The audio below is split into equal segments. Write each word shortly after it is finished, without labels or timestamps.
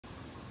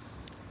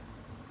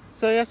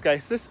So yes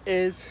guys, this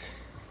is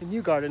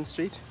New Garden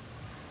Street.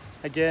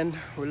 Again,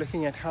 we're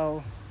looking at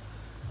how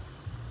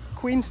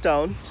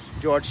Queenstown,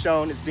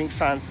 Georgetown is being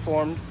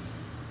transformed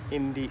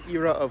in the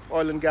era of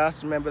oil and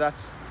gas. Remember,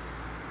 that's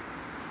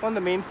one of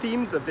the main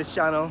themes of this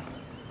channel,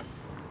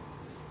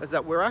 is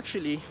that we're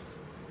actually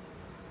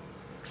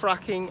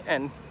tracking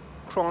and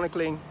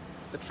chronicling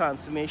the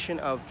transformation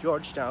of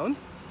Georgetown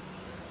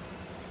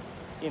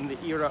in the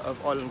era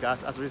of oil and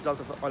gas as a result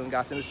of the oil and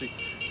gas industry.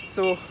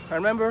 So I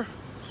remember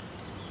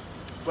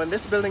when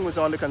this building was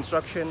under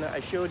construction, I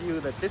showed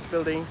you that this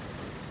building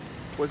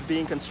was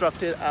being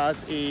constructed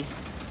as a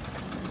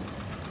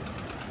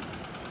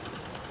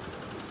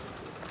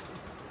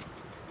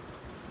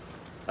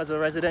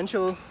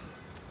residential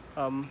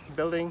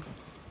building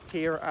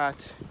here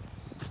at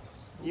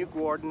New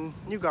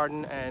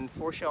Garden and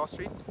Forshaw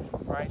Street,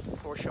 right?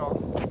 Forshaw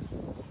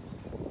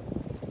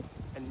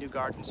and New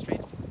Garden Street.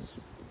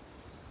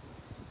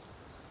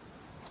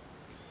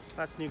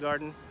 That's New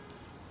Garden.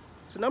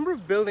 So a number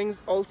of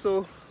buildings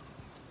also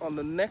on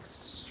the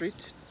next street,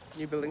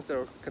 new buildings that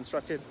are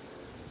constructed.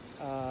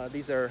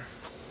 These are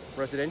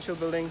residential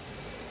buildings.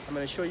 I'm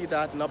going to show you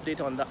that, an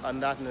update on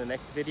that in the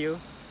next video.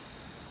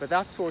 But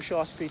that's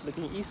Forshaw Street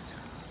looking east.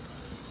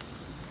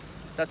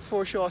 That's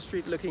Forshaw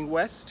Street looking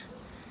west.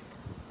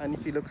 And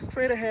if you look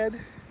straight ahead,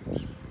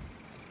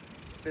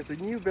 there's a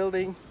new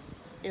building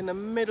in the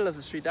middle of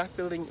the street. That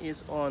building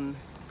is on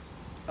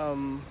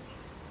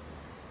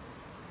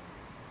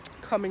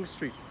Cumming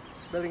Street.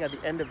 Building at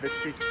the end of the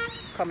street,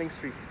 Cumming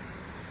Street.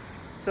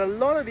 So a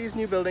lot of these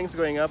new buildings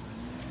going up.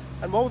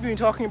 And what we've been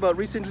talking about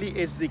recently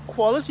is the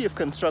quality of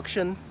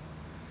construction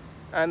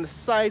and the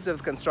size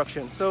of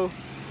construction. So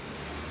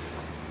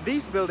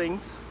these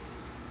buildings,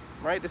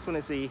 right, this one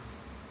is a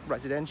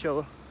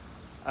residential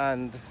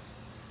and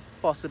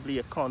possibly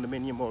a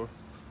condominium or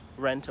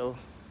rental,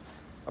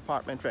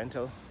 apartment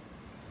rental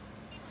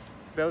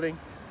building.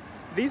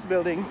 These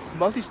buildings,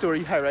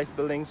 multi-story high-rise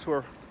buildings,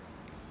 were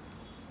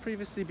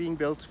previously being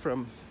built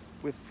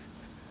with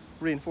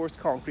reinforced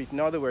concrete. In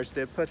other words,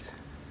 they put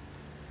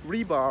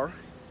rebar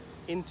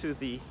into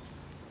the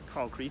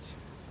concrete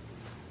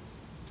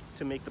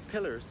to make the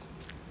pillars,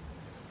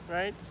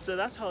 right? So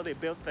that's how they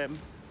built them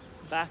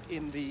back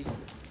in the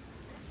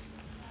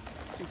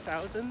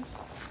 2000s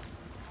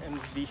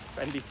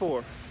and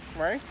before,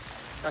 right?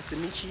 That's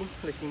Amici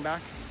looking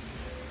back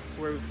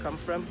where we've come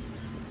from,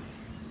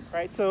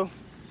 right? So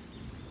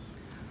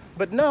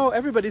but now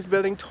everybody's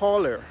building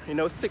taller, you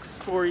know, 6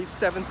 stories,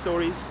 7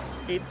 stories,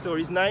 8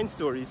 stories, 9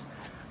 stories.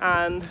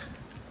 And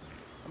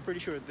I'm pretty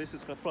sure this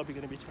is probably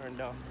going to be torn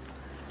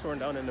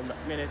down in a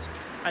minute.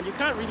 And you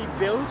can't really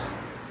build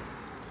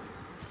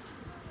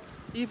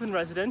even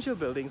residential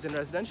buildings in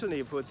residential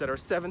neighborhoods that are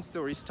 7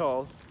 stories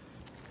tall,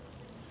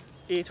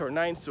 8 or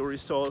 9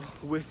 stories tall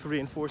with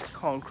reinforced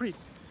concrete.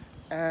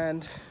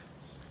 And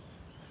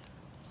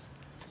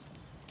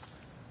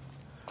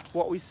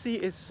what we see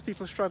is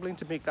people struggling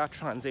to make that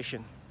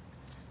transition.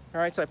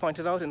 All right, so I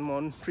pointed out in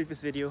one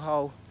previous video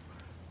how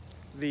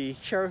the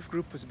Sheriff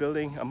Group was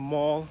building a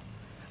mall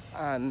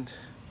and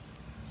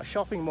a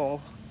shopping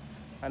mall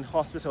and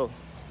hospital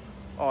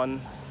on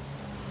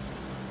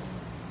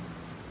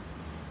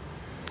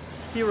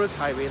Heroes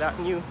Highway, that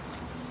new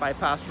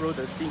bypass road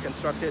that's being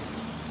constructed.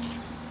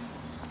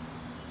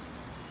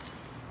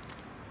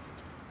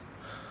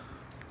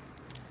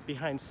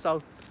 Behind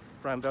South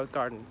Bramvelt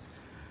Gardens.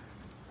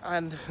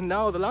 And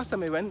now, the last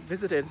time I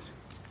visited,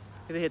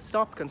 they had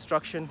stopped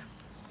construction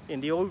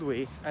in the old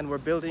way and were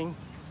putting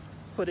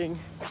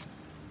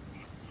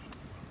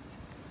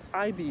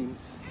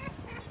I-beams,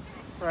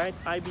 right?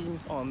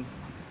 I-beams on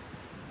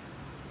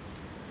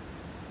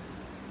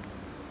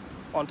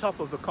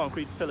top of the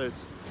concrete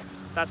pillars.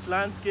 That's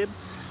Landscape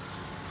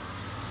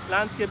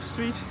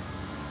Street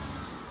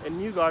and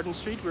New Garden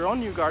Street. We're on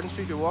New Garden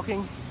Street. We're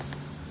walking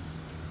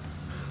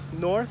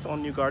north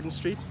on New Garden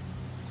Street.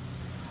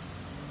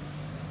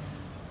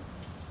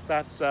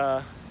 That's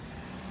the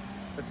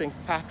St.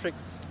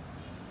 Patrick's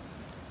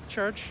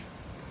Church.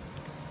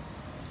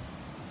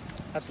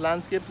 That's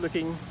Landscape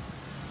looking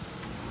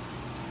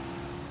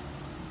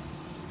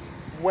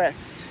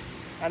west.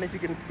 And if you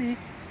can see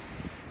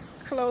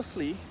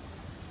closely,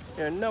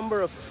 there are a number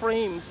of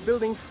frames,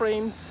 building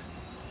frames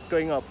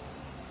going up.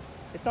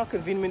 It's not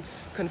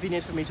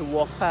convenient for me to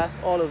walk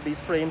past all of these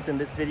frames in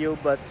this video,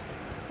 but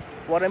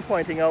what I'm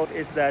pointing out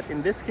is that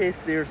in this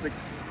case there's like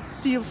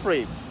steel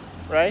frame,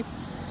 right?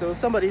 So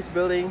somebody's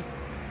building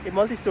a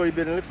multi-story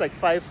building, looks like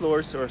 5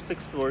 floors or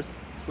 6 floors,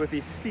 with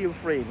a steel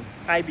frame,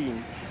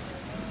 I-beams.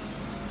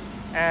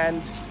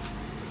 And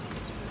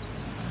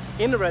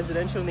in a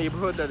residential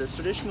neighborhood that is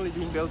traditionally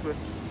being built with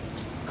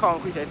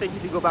concrete, I think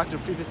if you go back to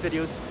previous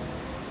videos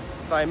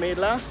that I made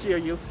last year,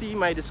 you'll see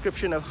my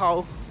description of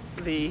how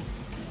the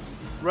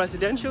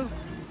residential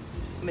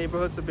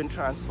neighborhoods have been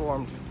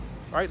transformed,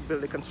 right?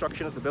 The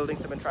construction of the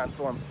buildings have been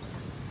transformed.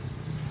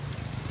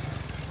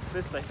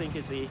 This, I think,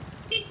 is a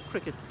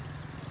cricket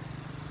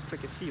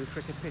field,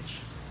 cricket pitch.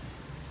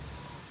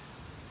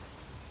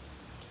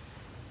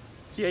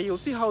 Here you'll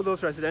see how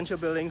those residential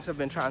buildings have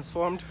been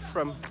transformed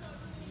from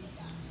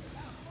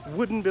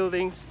wooden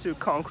buildings to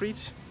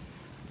concrete.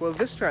 Well,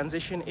 this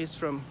transition is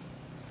from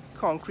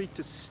concrete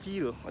to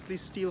steel, at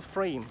least steel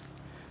frame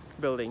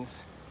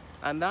buildings.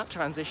 And that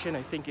transition,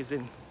 I think, is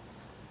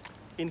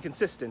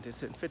inconsistent.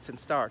 It's in fits and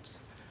starts.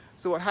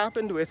 So what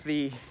happened with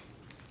the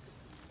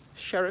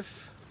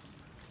Sheriff's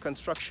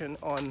construction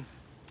on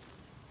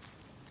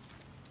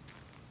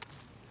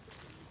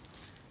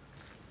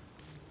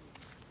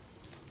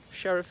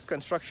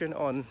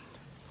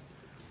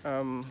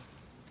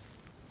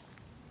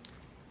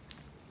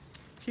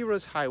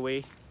Heroes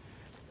Highway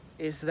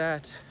is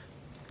that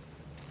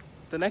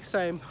the next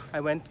time I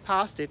went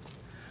past it,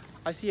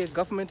 I see a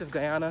Government of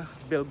Guyana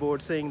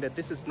billboard saying that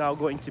this is now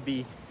going to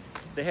be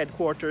the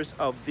headquarters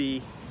of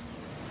the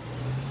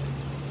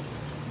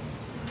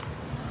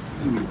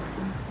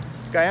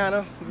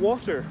Guyana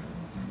Water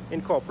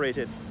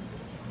Incorporated.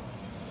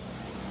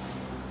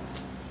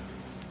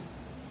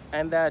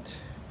 And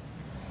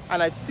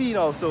I've seen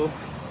also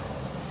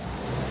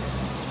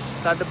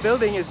that the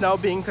building is now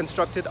being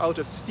constructed out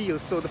of steel.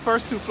 So the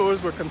first 2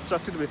 floors were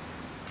constructed with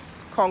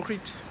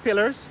concrete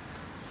pillars,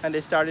 and they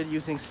started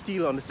using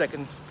steel on the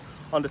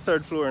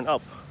 3rd floor and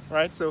up,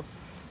 right? So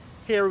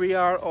here we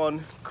are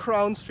on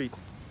Crown Street.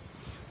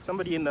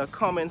 Somebody in the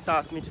comments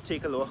asked me to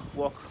take a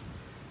walk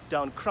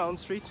down Crown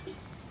Street.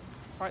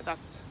 Right,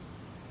 that's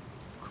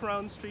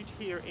Crown Street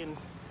here in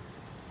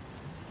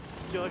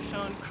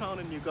Georgetown, Crown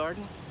and New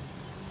Garden.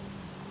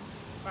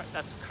 Right,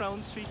 that's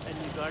Crown Street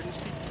and New Garden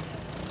Street.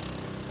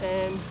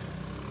 And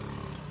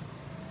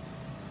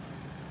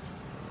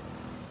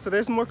so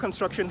there's more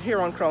construction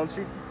here on Crown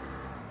Street.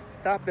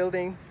 That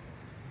building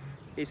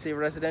is a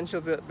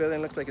residential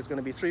building, looks like it's going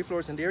to be 3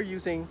 floors, and they're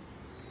using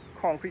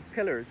concrete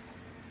pillars.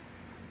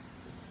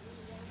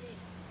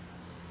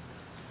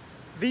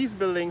 These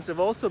buildings have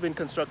also been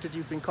constructed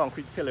using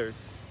concrete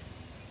pillars.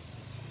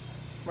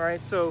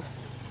 Right, so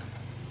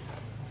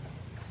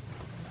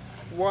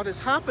what is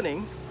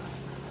happening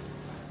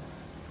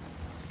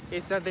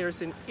is that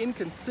there's an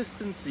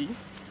inconsistency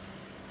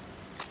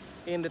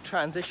in the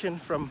transition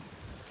from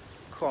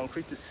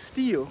concrete to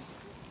steel.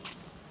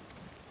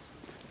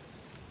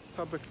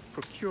 Public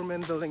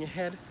procurement building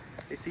ahead,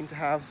 they seem to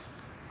have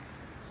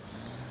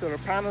solar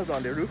panels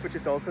on their roof, which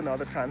is also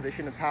another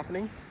transition that's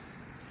happening,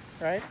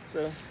 right?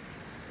 So,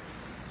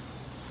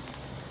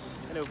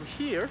 and over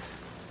here,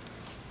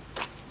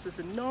 this is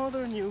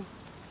another new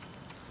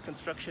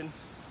construction.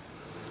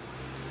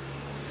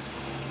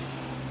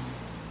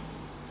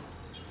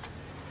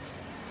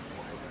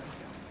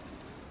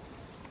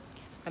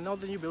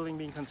 Another new building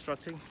being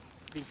constructed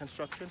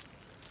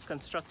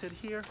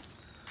here.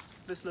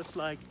 This looks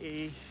like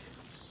a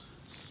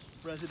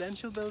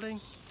residential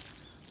building,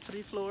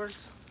 3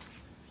 floors,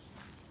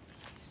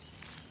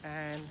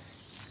 and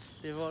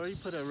they've already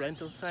put a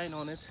rental sign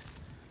on it.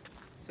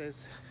 It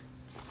says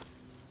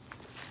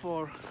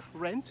for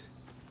rent.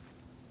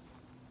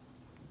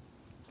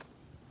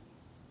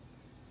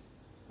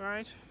 All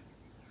right,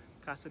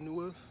 Casa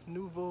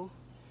Nouveau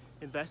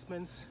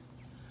Investments.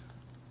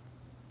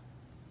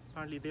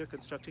 Apparently they're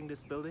constructing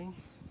this building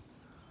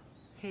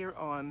here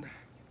on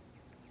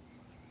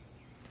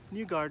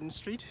New Garden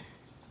Street.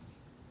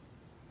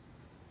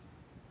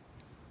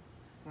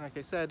 Like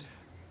I said,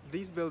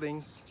 these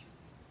buildings,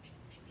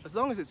 as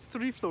long as it's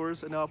 3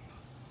 floors and up,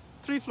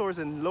 3 floors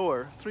and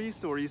lower, 3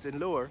 stories and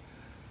lower,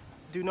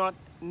 do not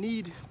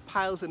need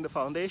piles in the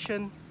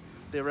foundation.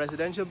 They're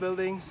residential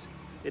buildings.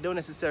 They don't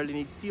necessarily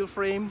need steel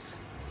frames.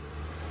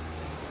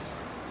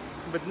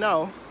 But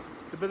now,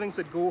 the buildings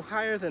that go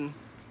higher than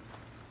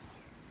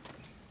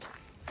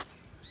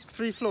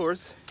 3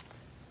 floors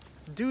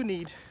do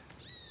need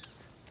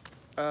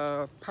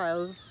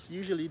piles.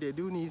 Usually they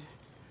do need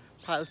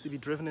piles to be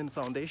driven in the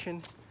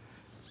foundation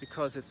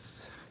because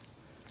it's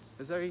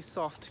a very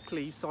soft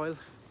clay soil,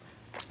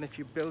 and if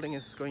your building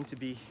is going to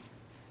be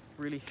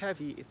really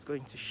heavy, it's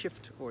going to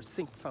shift or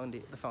sink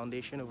the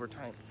foundation over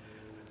time.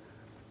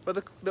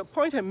 But the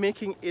point I'm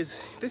making is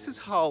this is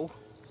how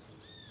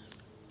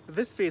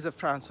this phase of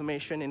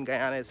transformation in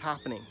Guyana is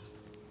happening.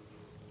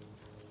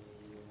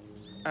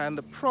 And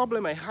the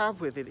problem I have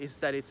with it is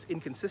that it's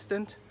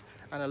inconsistent,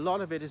 and a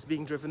lot of it is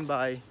being driven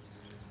by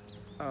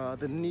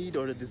the need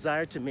or the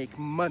desire to make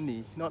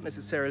money, not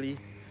necessarily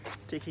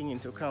taking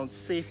into account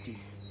safety.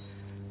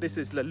 This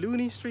is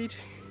Laluni Street.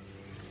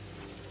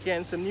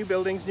 Again, some new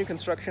buildings, new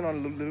construction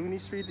on Laluni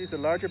Street. These are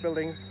larger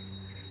buildings,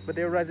 but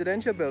they're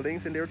residential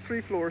buildings and they're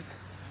 3 floors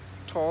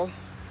tall,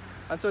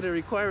 and so they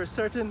require a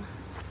certain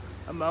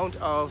amount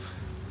of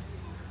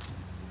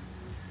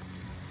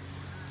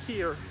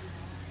care.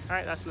 All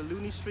right, that's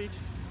Laluni Street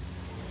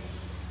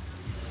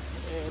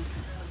and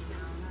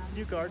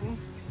New Garden.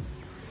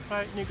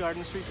 Right, New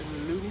Garden Street and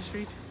Laluni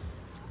Street.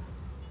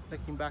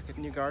 Looking back at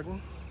New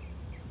Garden.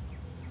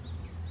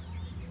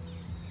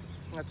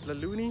 That's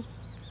Laluni.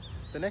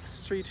 The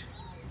next street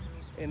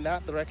in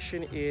that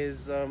direction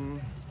is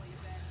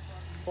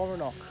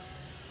Ornock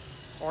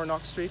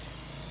Street.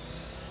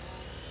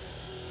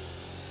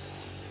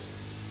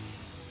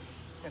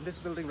 And and this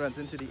building runs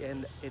into the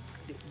end.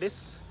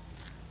 This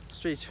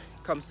street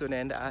comes to an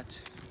end at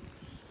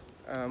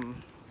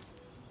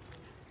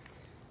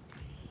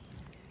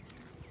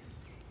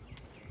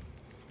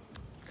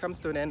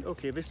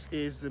okay, this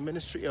is the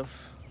Ministry of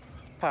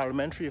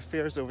Parliamentary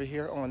Affairs over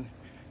here on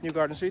New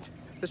Garden Street.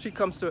 The street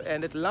comes to an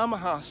end at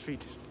Lamaha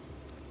Street.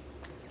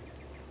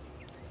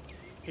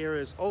 Here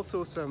is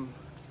also some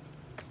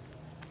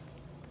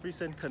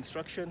recent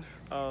construction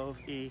of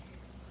a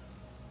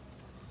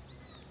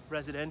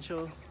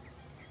residential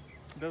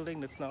building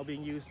that's now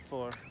being used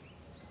for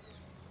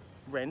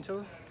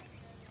rental,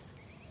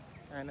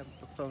 and the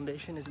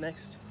foundation is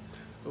next.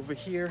 Over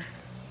here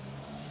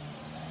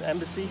is the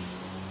embassy.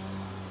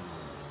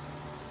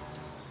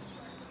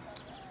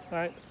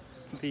 Right,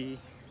 the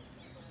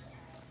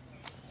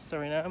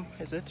Suriname,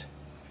 is it?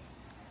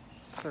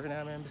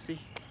 Suriname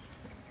embassy.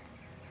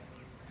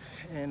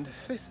 And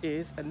this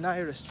is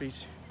Naira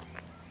Street.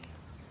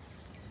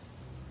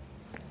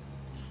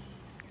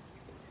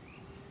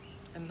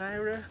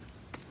 Naira,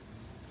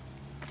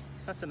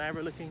 that's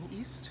Naira looking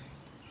east.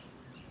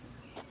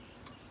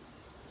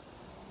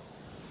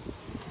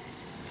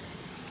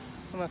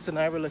 And that's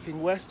Naira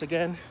looking west.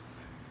 Again,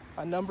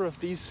 a number of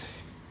these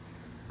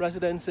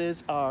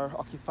residences are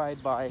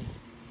occupied by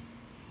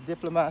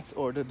diplomats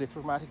or the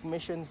diplomatic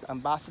missions,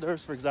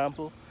 ambassadors, for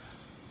example.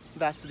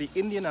 That's the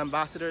Indian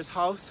ambassador's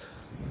house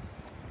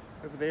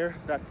over there.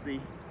 That's the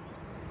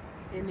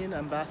Indian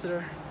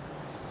ambassador,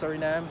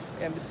 Suriname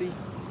embassy,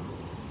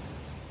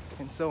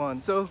 and so on.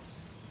 So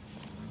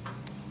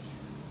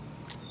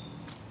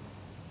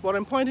what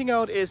I'm pointing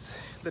out is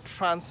the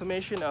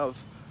transformation of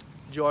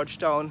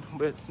Georgetown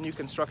with new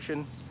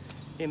construction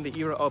in the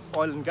era of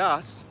oil and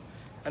gas.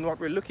 And what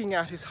we're looking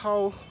at is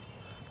how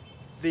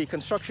the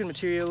construction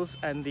materials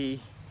and the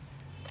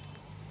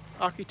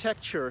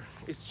architecture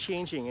is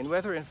changing, and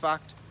whether in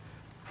fact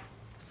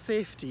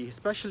safety,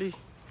 especially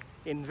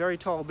in very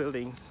tall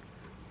buildings,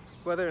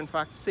 whether in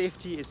fact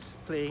safety is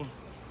playing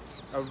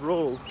a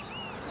role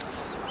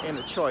in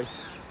the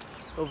choice.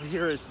 Over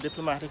here is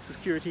diplomatic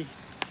security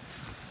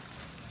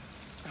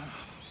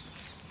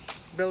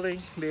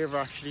building. They're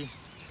actually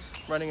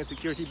running a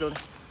security building,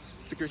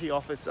 security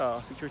office,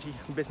 security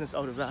business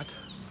out of that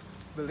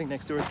building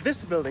next door.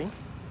 This building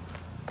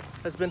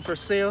has been for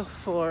sale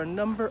for a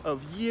number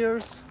of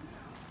years.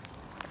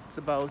 It's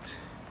about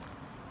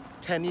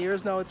 10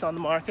 years now it's on the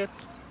market.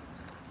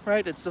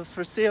 Right, it's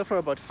for sale for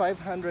about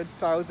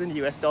 $500,000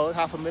 US,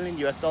 $500,000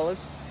 US. I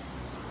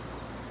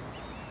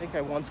think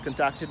I once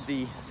contacted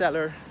the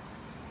seller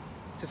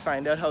to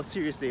find out how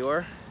serious they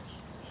were.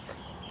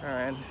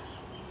 And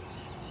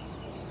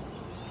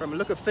from the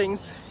look of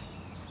things,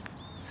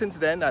 since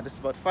then, that is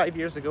about 5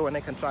 years ago when I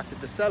contacted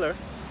the seller,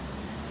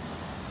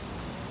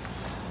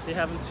 they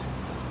haven't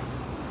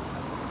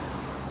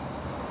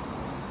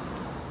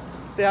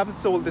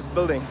sold this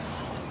building.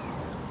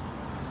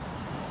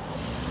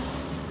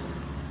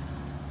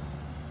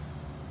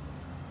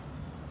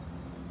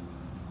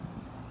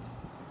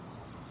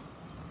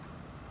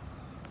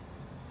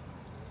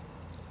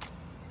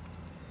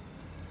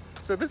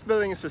 So this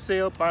building is for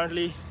sale,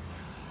 apparently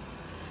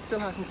still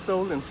hasn't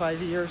sold in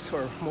 5 years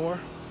or more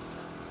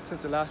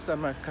since the last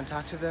time I've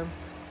contacted them.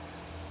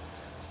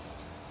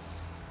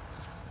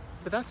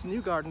 But that's New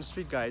Garden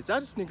Street, guys.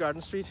 That is New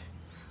Garden Street.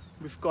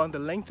 We've gone the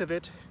length of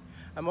it,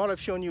 and what I've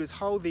shown you is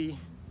how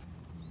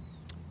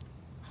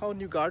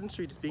New Garden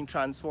Street is being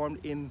transformed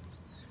in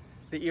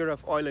the era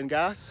of oil and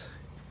gas.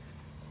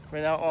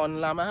 We're now on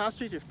Lamaha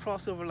Street. We've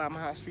crossed over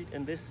Lamaha Street,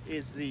 and this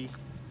is the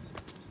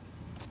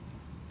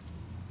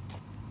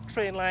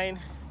train line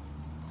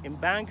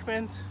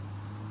embankment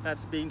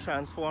that's being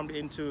transformed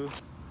into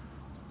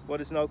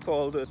what is now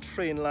called a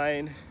train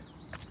line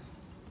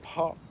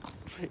park.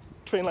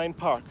 Train line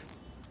park.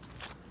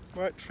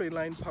 Right, train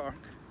line park.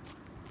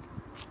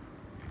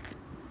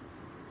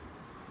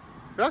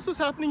 But that's what's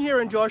happening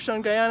here in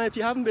Georgetown, Guyana. If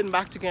you haven't been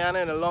back to Guyana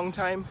in a long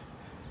time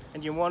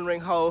and you're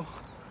wondering how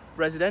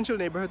residential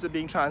neighborhoods are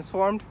being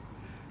transformed,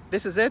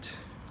 this is it.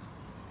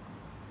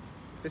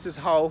 This is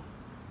how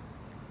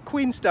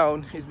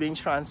Queenstown is being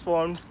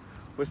transformed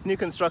with new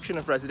construction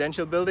of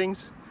residential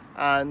buildings,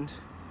 and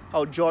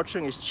how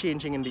Georgetown is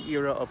changing in the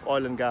era of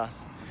oil and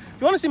gas.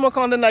 If you want to see more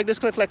content like this,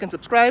 click like and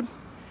subscribe.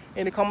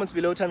 In the comments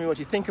below, tell me what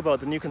you think about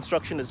the new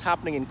construction that's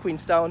happening in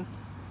Queenstown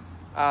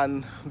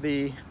and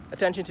the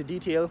attention to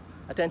detail,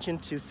 attention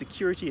to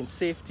security and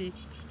safety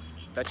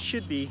that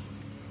should be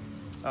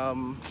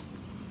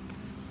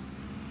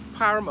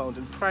paramount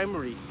and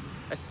primary,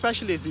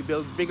 especially as we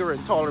build bigger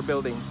and taller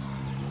buildings.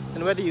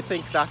 And whether you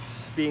think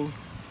that's being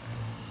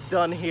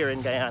done here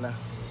in Guyana.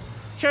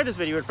 Share this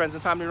video with friends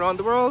and family around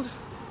the world.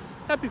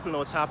 Let people know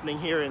what's happening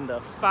here in the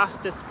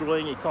fastest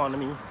growing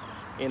economy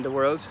in the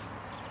world,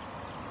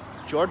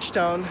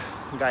 Georgetown,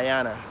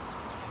 Guyana.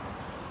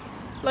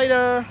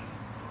 Later.